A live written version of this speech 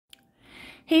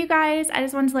Hey you guys, I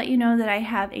just wanted to let you know that I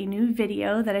have a new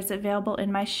video that is available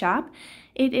in my shop.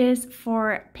 It is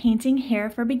for painting hair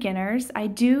for beginners. I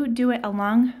do it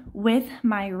along with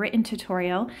my written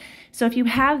tutorial. So if you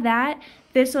have that,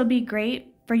 this will be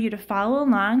great for you to follow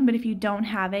along, but if you don't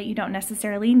have it, you don't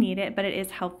necessarily need it, but it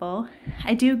is helpful.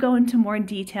 I do go into more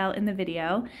detail in the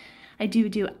video. I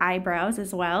do eyebrows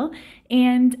as well,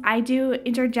 and I do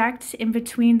interject in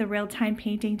between the real-time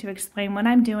painting to explain what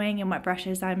I'm doing and what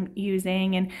brushes I'm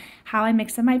using and how I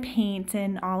mix up my paint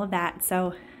and all of that.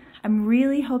 So I'm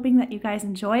really hoping that you guys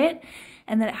enjoy it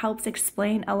and that it helps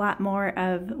explain a lot more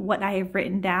of what I have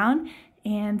written down.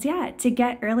 And yeah, to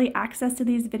get early access to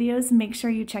these videos, make sure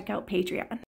you check out Patreon.